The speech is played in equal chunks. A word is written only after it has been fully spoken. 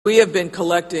We have been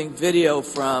collecting video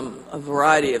from a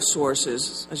variety of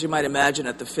sources. As you might imagine,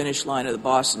 at the finish line of the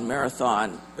Boston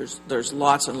Marathon, there's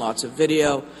lots and lots of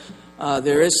video.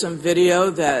 There is some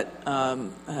video that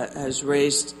has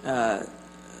raised the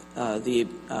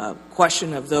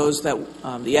question of those that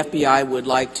the FBI would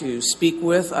like to speak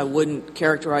with. I wouldn't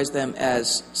characterize them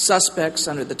as suspects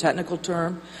under the technical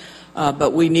term.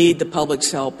 But we need the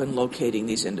public's help in locating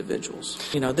these individuals.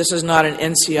 You know, this is not an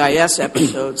NCIS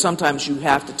episode. Sometimes you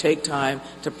have to take time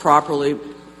to properly,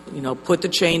 put the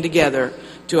chain together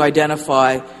to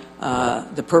identify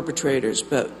the perpetrators.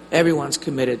 But everyone's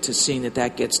committed to seeing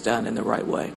that gets done in the right way.